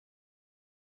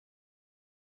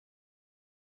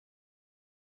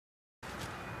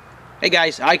Hey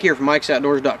guys, Ike here from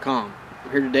IkesOutdoors.com.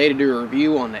 I'm here today to do a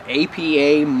review on the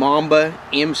APA Mamba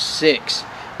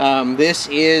M6. This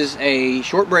is a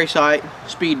short brace height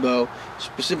speed bow,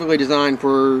 specifically designed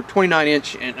for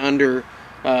 29-inch and under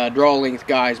draw length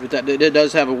guys, but it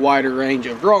does have a wider range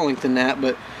of draw length than that.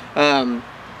 But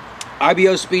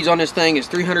IBO speeds on this thing is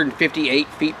 358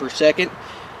 feet per second.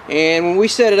 And when we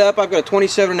set it up, I've got a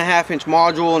 27.5-inch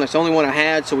module, and it's the only one I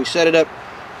had, so we set it up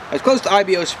as close to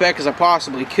IBO spec as I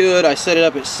possibly could. I set it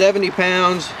up at 70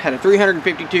 pounds, had a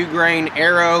 352 grain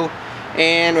arrow,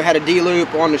 and we had a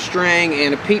D-loop on the string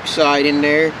and a peep sight in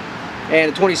there, and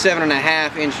a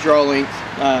 27.5-inch draw length,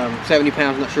 70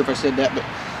 pounds, not sure if I said that,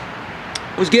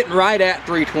 but was getting right at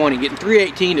 320, getting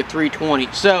 318 to 320.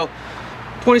 So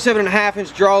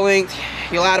 27.5-inch draw length,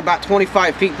 you'll add about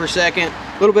 25 feet per second,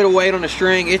 a little bit of weight on the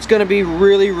string. It's going to be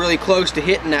really close to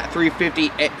hitting that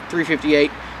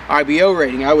 358 IBO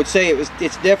rating. I would say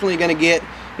it's definitely going to get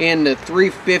in the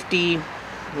 350,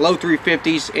 low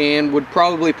 350s, and would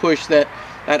probably push that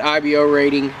IBO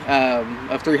rating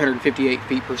of 358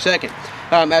 feet per second.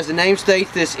 As the name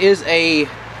states, this is a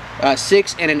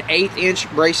 6 1/8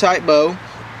 inch brace height bow.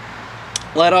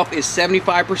 Let off is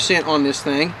 75% on this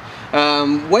thing.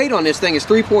 Weight on this thing is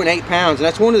 3.8 pounds, and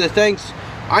that's one of the things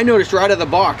I noticed right out of the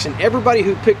box. And everybody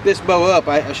who picked this bow up,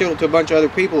 I showed it to a bunch of other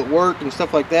people at work and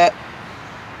stuff like that,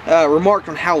 remarked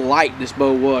on how light this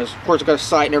bow was. Of course, I've got a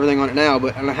sight and everything on it now,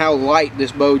 but on how light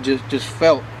this bow just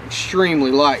felt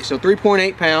extremely light. So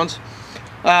 3.8 pounds,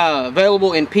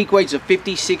 available in peak weights of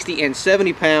 50, 60, and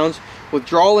 70 pounds, with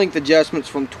draw length adjustments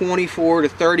from 24 to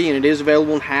 30, and it is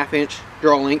available in 1/2 inch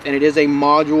draw length, and it is a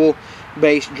module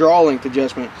based draw length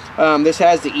adjustment. This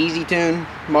has the Easy Tune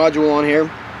module on here.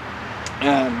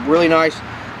 Really nice,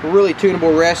 really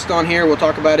tunable rest on here. We'll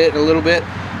talk about it in a little bit.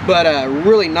 But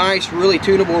really nice, really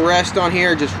tunable rest on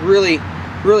here. Just really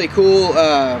cool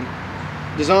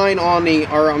design on the,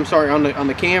 on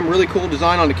the cam. Really cool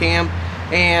design on the cam,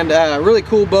 and really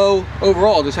cool bow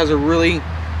overall. Just has a really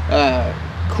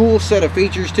cool set of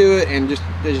features to it, and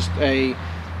just a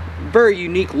very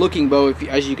unique looking bow,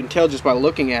 as you can tell just by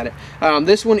looking at it.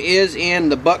 This one is in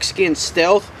the buckskin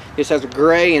stealth. This has a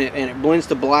gray and it blends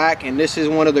to black, and this is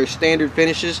one of their standard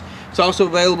finishes. It's also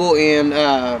available in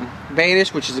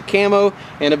Vanish, which is a camo,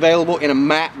 and available in a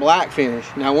matte black finish.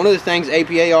 Now, one of the things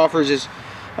APA offers is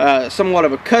somewhat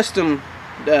of a custom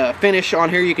finish on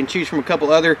here. You can choose from a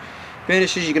couple other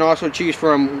finishes. You can also choose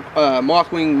from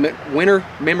Mothwing Winter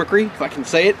Mimicry, if I can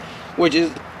say it, which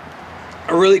is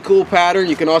a really cool pattern.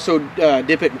 You can also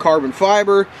dip it in carbon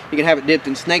fiber. You can have it dipped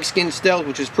in snakeskin stealth,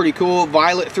 which is pretty cool,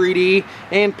 violet 3D,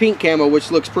 and pink camo,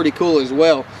 which looks pretty cool as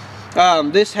well.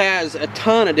 This has a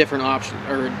ton of different options,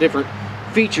 or different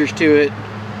features to it.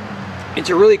 It's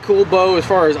a really cool bow as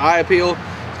far as eye appeal.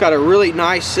 It's got a really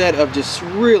nice set of just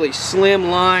really slim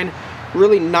line,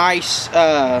 really nice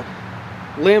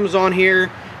limbs on here.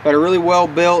 Got a really well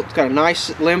built. It's got a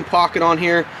nice limb pocket on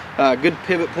here. Good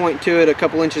pivot point to it, a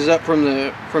couple inches up from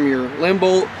your limb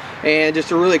bolt, and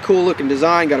just a really cool looking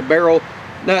design. Got a barrel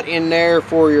nut in there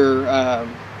for your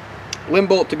limb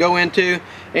bolt to go into,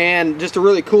 and just a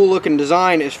really cool looking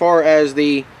design as far as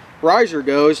the riser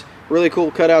goes. Really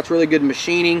cool cutouts, really good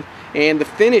machining, and the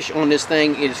finish on this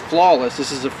thing is flawless.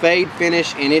 This is a fade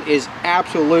finish, and it is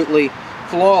absolutely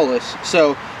flawless.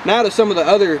 So now to some of the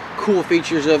other cool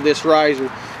features of this riser.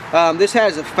 This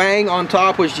has a fang on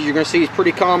top, which you're going to see is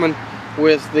pretty common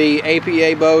with the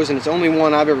APA bows, and it's the only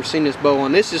one I've ever seen this bow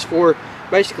on. This is for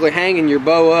basically hanging your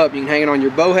bow up. You can hang it on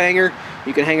your bow hanger,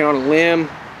 you can hang it on a limb,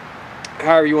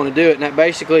 however you want to do it, and that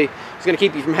basically is going to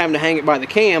keep you from having to hang it by the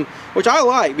cam, which I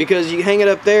like, because you hang it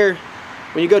up there,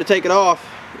 when you go to take it off,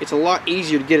 it's a lot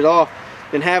easier to get it off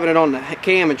than having it on the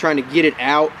cam and trying to get it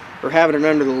out, or having it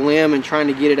under the limb and trying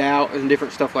to get it out, and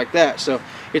different stuff like that. So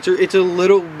it's a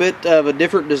little bit of a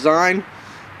different design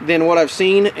than what I've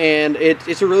seen, and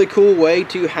it's a really cool way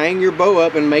to hang your bow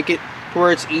up and make it to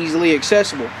where it's easily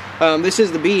accessible. This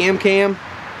is the BM cam,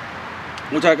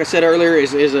 which, like I said earlier,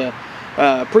 is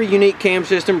a pretty unique cam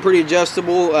system, pretty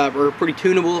adjustable, or pretty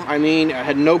tunable. I mean, I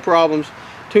had no problems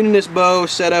tuning this bow.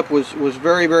 Setup was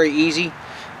very easy.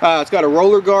 It's got a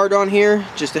roller guard on here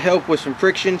just to help with some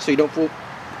friction, so you don't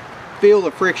feel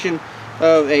the friction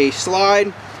of a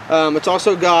slide. It's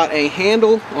also got a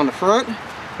handle on the front,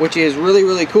 which is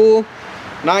really cool.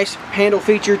 Nice handle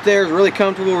feature there. It's really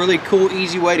comfortable, really cool,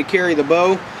 easy way to carry the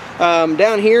bow.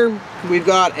 Down here we've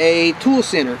got a tool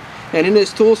center, and in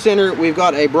this tool center we've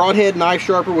got a broadhead knife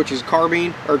sharper, which is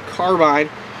carbine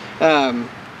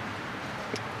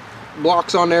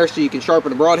blocks on there, so you can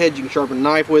sharpen a broadhead, you can sharpen a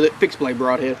knife with it, fixed blade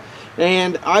broadhead.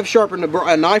 And I've sharpened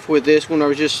a knife with this when I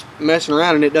was just messing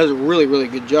around, and it does a really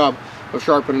good job. of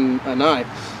sharpening a knife.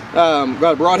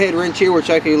 Got a broadhead wrench here, which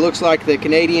actually looks like the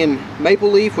Canadian maple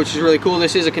leaf, which is really cool.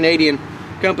 This is a Canadian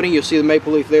company. You'll see the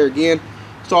maple leaf there again.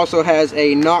 This also has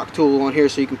a knock tool on here,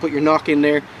 so you can put your knock in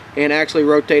there and actually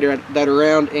rotate that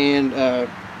around and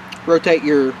rotate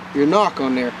your knock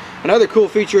on there. Another cool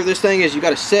feature of this thing is you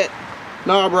got a set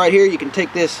knob right here. You can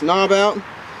take this knob out,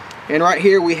 and right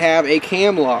here we have a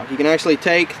cam lock. You can actually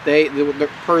take,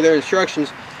 per their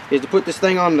instructions, is to put this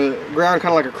thing on the ground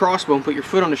kind of like a crossbow and put your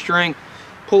foot on the string,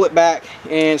 pull it back,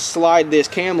 and slide this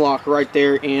cam lock right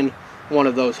there in one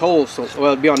of those holes. So,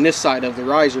 well, it'll be on this side of the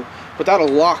riser, but that'll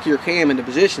lock your cam into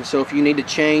position. So if you need to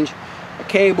change a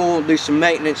cable, do some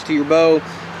maintenance to your bow,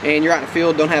 and you're out in the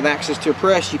field, don't have access to a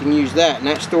press, you can use that, and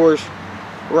that stores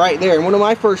right there. And one of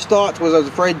my first thoughts was I was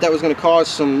afraid that was going to cause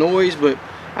some noise, but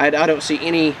I don't see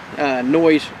any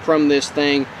noise from this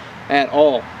thing at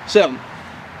all. So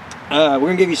we're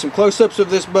going to give you some close-ups of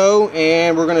this bow,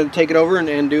 and we're going to take it over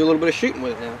and do a little bit of shooting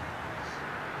with it now.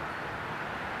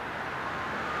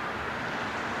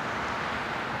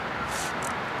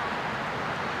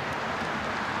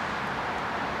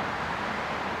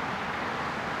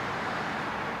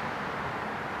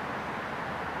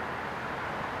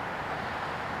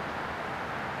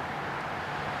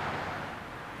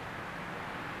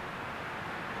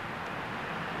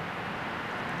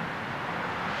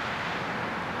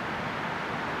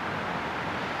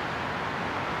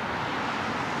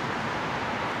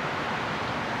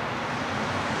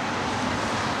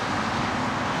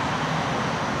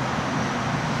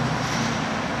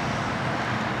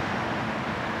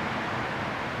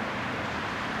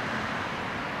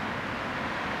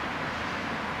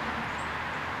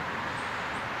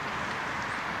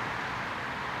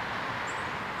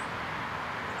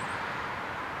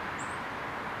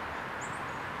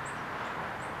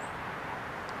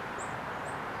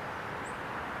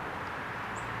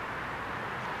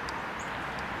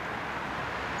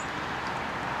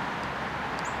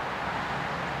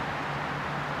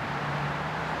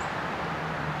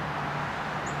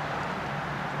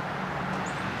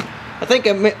 I think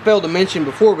I failed to mention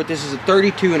before, but this is a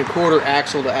 32 1/4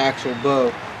 axle to axle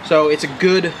bow. So it's a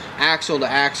good axle to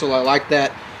axle. I like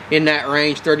that in that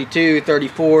range, 32,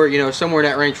 34, you know, somewhere in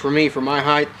that range for me, for my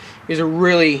height, is a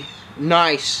really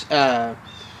nice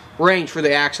range for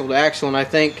the axle to axle. And I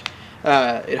think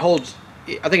it holds,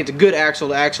 I think it's a good axle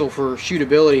to axle for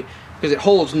shootability because it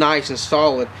holds nice and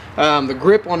solid. The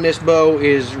grip on this bow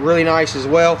is really nice as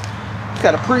well. It's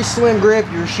got a pretty slim grip.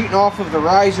 You're shooting off of the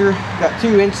riser. Got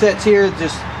two insets here,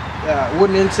 just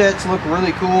wooden insets, look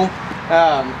really cool.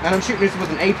 And I'm shooting this with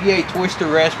an APA twister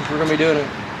rest, which we're going to be doing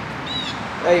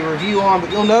a review on. But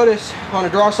you'll notice on a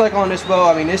draw cycle on this bow,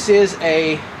 I mean, this is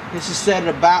set at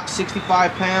about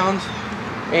 65 pounds,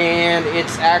 and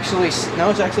it's actually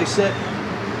set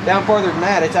down farther than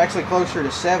that. It's actually closer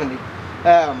to 70.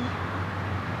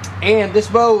 And this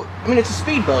bow, I mean, it's a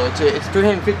speed bow. It's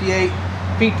 358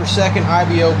 feet per second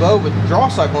IBO bow, but the draw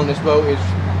cycle on this bow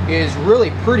is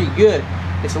really pretty good.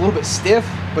 It's a little bit stiff,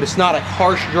 but it's not a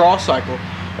harsh draw cycle.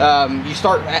 You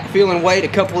start feeling weight a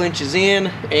couple inches in,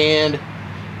 and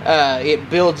it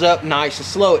builds up nice and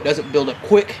slow. It doesn't build up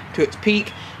quick to its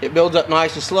peak. It builds up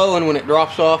nice and slow, and when it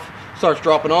starts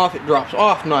dropping off, it drops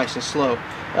off nice and slow.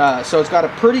 So it's got a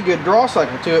pretty good draw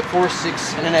cycle to it for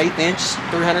 6 1/8 inch,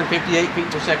 358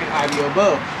 feet per second IBO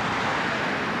bow.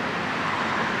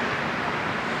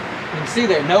 You can see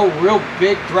there, no real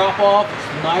big drop off.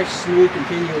 It's nice, smooth,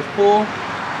 continuous pull.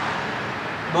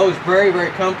 The bow is very, very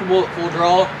comfortable at full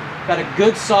draw. Got a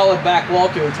good solid back wall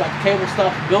to it. It's got the cable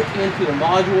stops built into the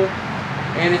module,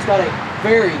 and it's got a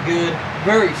very good,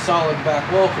 very solid back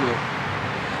wall to it.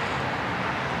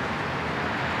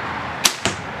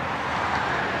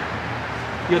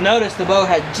 You'll notice the bow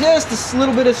had just a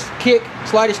little bit of kick,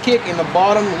 slightest kick in the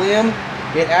bottom limb.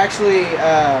 It actually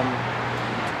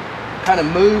kind of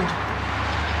moved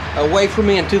away from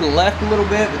me and to the left a little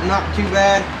bit, but not too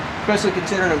bad, especially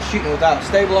considering I'm shooting without a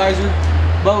stabilizer.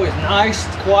 The bow is nice,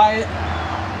 it's quiet.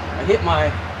 I hit my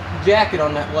jacket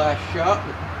on that last shot.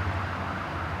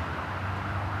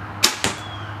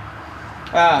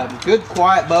 Good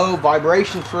quiet bow,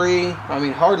 vibration free. I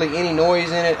mean, hardly any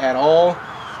noise in it at all,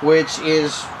 which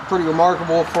is pretty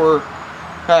remarkable for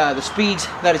the speeds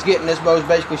that it's getting. This bow is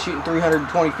basically shooting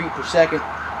 320 feet per second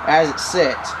as it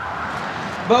sets.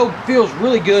 Bow feels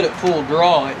really good at full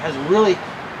draw. It has a really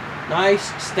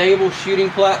nice, stable shooting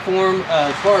platform.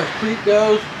 As far as creep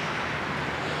goes,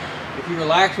 if you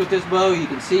relax with this bow, you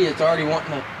can see it's already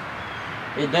wanting to,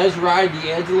 it does ride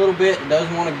the edge a little bit. It does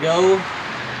want to go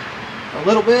a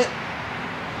little bit.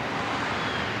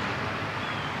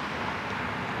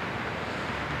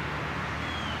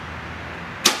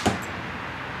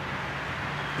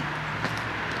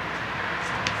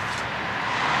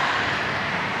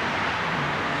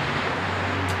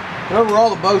 And overall,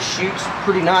 the bow shoots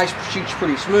pretty nice, shoots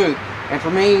pretty smooth. And for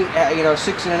me, you know,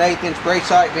 6 1/8 inch brace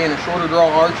sight, being a shorter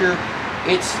draw archer,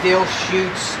 it still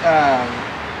shoots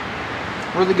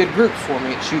really good groups for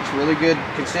me. It shoots really good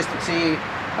consistency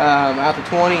out to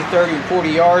 20, 30, and 40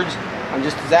 yards. I'm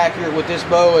just as accurate with this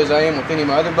bow as I am with any of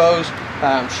my other bows.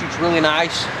 Shoots really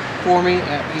nice for me,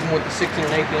 even with the 6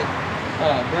 1/8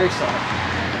 inch brace sight.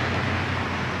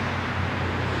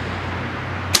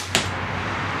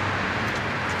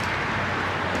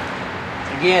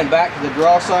 Again, back to the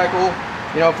draw cycle.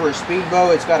 You know, for a speed bow,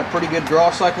 it's got a pretty good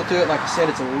draw cycle to it. Like I said,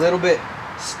 it's a little bit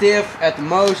stiff at the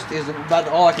most, is about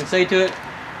all I can say to it.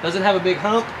 Doesn't have a big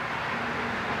hump.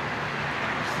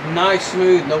 It's nice,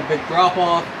 smooth, no big drop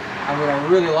off. I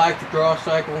really like the draw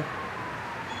cycle.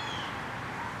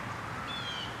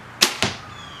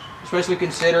 Especially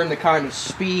considering the kind of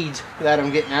speeds that I'm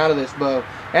getting out of this bow.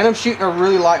 And I'm shooting a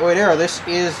really lightweight arrow. This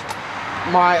is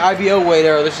my IBO weight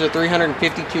arrow. This is a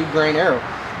 352 grain arrow.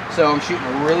 So I'm shooting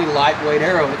a really lightweight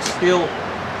arrow. It's still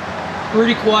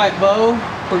pretty quiet bow,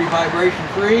 pretty vibration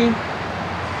free.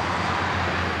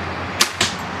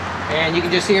 And you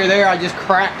can just hear there, I just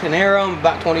cracked an arrow. I'm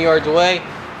about 20 yards away,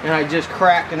 and I just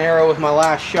cracked an arrow with my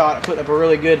last shot. I put up a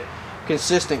really good,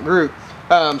 consistent group.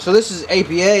 So this is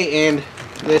APA, and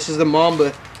this is the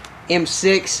Mamba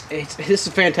M6. This is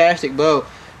a fantastic bow.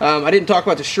 I didn't talk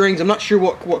about the strings. I'm not sure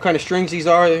what kind of strings these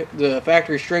are. The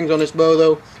factory strings on this bow,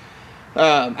 though,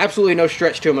 absolutely no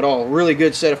stretch to them at all. Really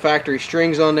good set of factory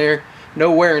strings on there.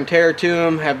 No wear and tear to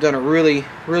them. Have done a really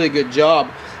good job.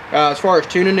 As far as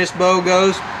tuning this bow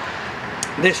goes,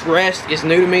 this rest is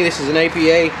new to me. This is an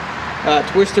APA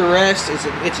twister rest.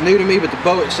 It's new to me, but the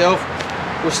bow itself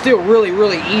was still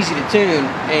really easy to tune,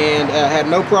 and had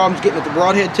no problems getting at the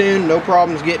broadhead tune. No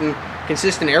problems getting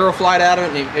consistent arrow flight out of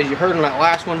it. And as you heard in that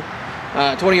last one,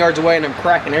 20 yards away, and I'm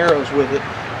cracking arrows with it.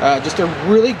 Just a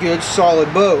really good,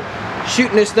 solid bow.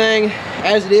 Shooting this thing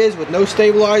as it is with no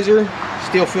stabilizer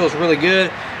still feels really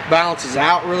good. Balances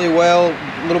out really well.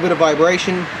 A little bit of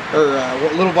vibration, or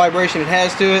what little vibration it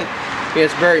has to it,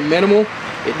 it's very minimal.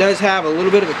 It does have a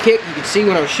little bit of a kick. You can see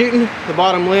when I was shooting, the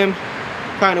bottom limb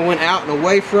kind of went out and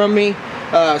away from me.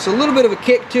 So a little bit of a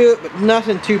kick to it, but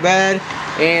nothing too bad.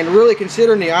 And really,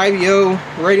 considering the IBO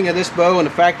rating of this bow and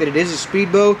the fact that it is a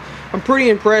speed bow, I'm pretty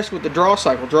impressed with the draw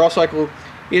cycle. Draw cycle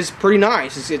is pretty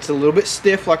nice. It's a little bit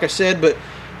stiff, like I said, but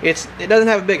it doesn't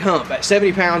have a big hump. At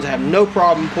 70 pounds, I have no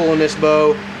problem pulling this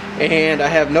bow, and I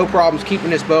have no problems keeping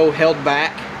this bow held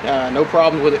back. No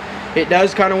problems with it. It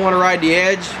does kind of want to ride the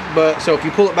edge, but so if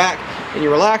you pull it back and you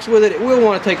relax with it, it will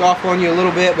want to take off on you a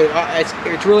little bit, but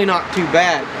it's really not too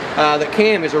bad. The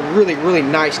cam is a really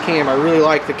nice cam. I really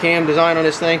like the cam design on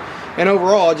this thing, and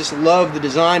overall I just love the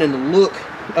design and the look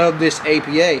of this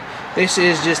APA. This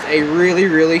is just a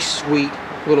really sweet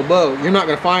little bow. You're not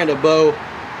going to find a bow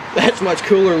that's much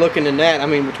cooler looking than that. I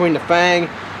mean, between the fang,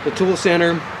 the tool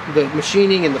center, the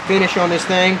machining, and the finish on this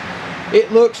thing, it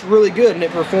looks really good, and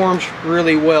it performs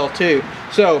really well too.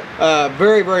 So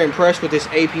very impressed with this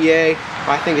APA.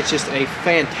 I think it's just a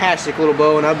fantastic little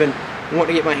bow, and I've been wanting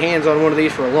to get my hands on one of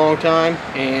these for a long time,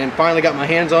 and finally got my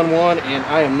hands on one, and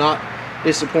I am not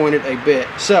disappointed a bit.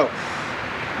 So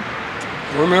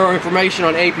for more information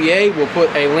on APA, we'll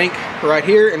put a link right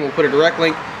here, and we'll put a direct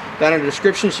link down in the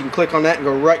description, so you can click on that and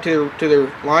go right to their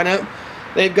lineup.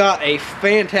 They've got a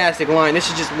fantastic line. This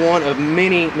is just one of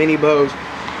many bows.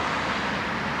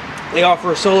 They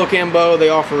offer a solo cam bow. They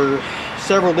offer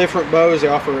several different bows. They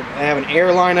have an air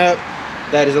lineup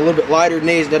that is a little bit lighter than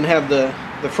these. It doesn't have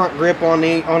the front grip on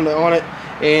it,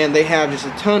 and they have just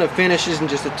a ton of finishes and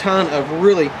just a ton of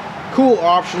really cool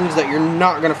options that you're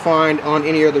not going to find on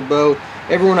any other bow.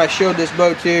 Everyone I showed this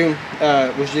bow to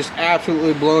was just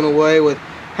absolutely blown away with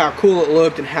how cool it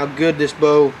looked and how good this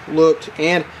bow looked.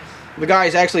 And the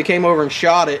guys actually came over and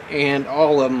shot it, and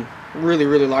all of them really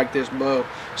liked this bow.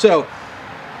 So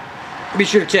be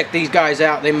sure to check these guys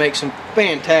out. They make some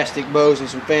fantastic bows and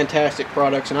some fantastic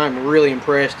products, and I'm really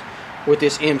impressed with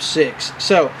this M6.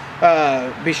 So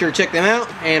be sure to check them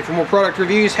out, and for more product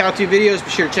reviews, how-to videos,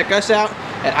 be sure to check us out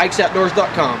at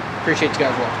ikesoutdoors.com. Appreciate you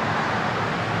guys watching.